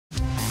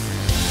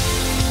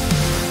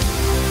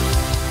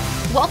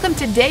Welcome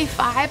to day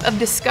 5 of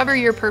Discover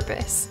Your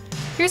Purpose.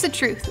 Here's the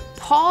truth.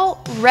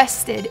 Paul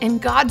rested in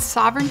God's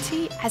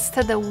sovereignty as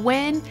to the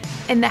when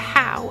and the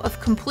how of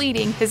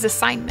completing his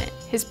assignment,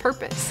 his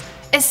purpose,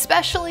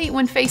 especially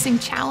when facing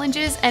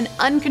challenges and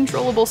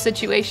uncontrollable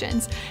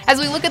situations. As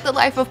we look at the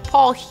life of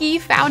Paul, he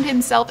found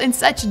himself in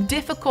such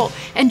difficult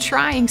and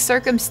trying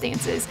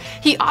circumstances.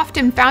 He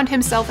often found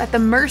himself at the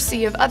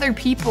mercy of other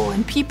people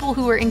and people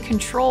who were in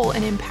control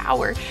and in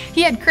power.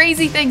 He had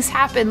crazy things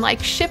happen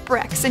like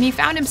shipwrecks, and he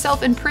found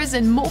himself in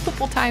prison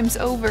multiple times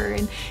over,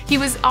 and he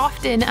was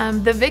often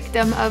the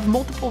victim of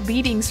multiple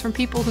beatings from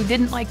people who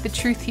didn't like the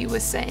truth he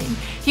was saying.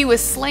 He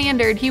was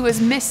slandered, he was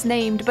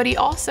misnamed, but he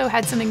also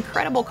had some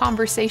incredible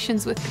conversations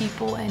with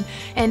people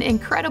and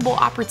incredible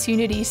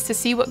opportunities to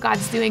see what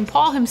God's doing.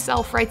 Paul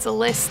himself writes a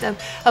list of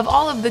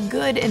all of the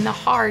good and the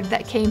hard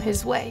that came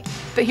his way.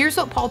 But here's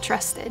what Paul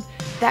trusted,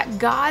 that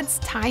God's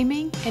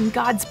timing and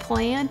God's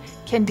plan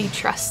can be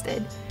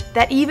trusted.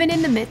 That even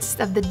in the midst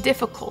of the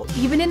difficult,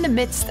 even in the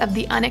midst of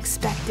the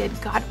unexpected,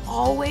 God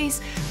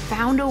always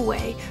found a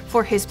way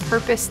for his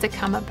purpose to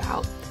come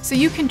about. So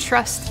you can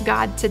trust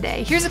God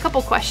today. Here's a couple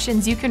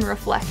questions you can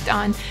reflect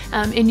on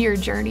in your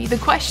journey. The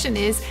question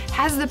is,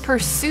 has the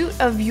pursuit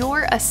of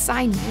your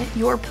assignment,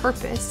 your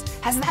purpose,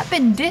 has that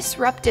been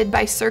disrupted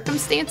by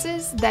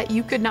circumstances that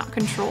you could not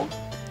control?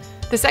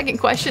 The second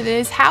question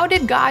is, how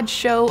did God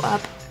show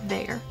up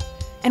there?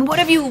 And what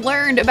have you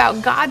learned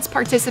about God's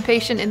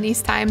participation in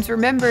these times?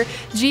 Remember,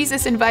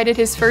 Jesus invited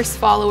his first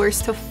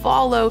followers to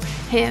follow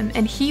him,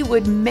 and he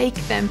would make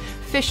them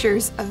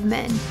fishers of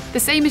men. The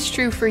same is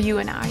true for you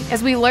and I.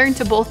 As we learn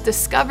to both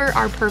discover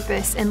our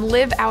purpose and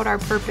live out our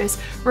purpose,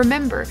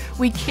 remember,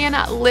 we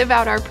cannot live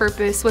out our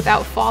purpose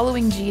without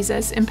following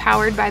Jesus,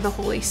 empowered by the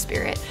Holy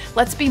Spirit.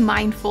 Let's be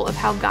mindful of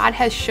how God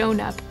has shown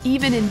up,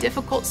 even in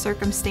difficult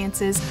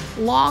circumstances,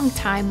 long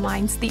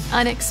timelines, the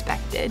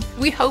unexpected.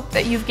 We hope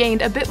that you've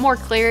gained a bit more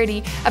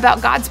clarity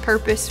about God's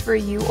purpose for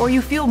you, or you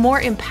feel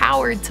more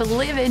empowered to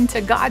live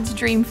into God's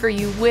dream for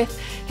you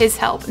with his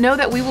help. Know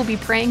that we will be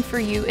praying for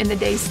you in the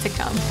days to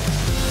come.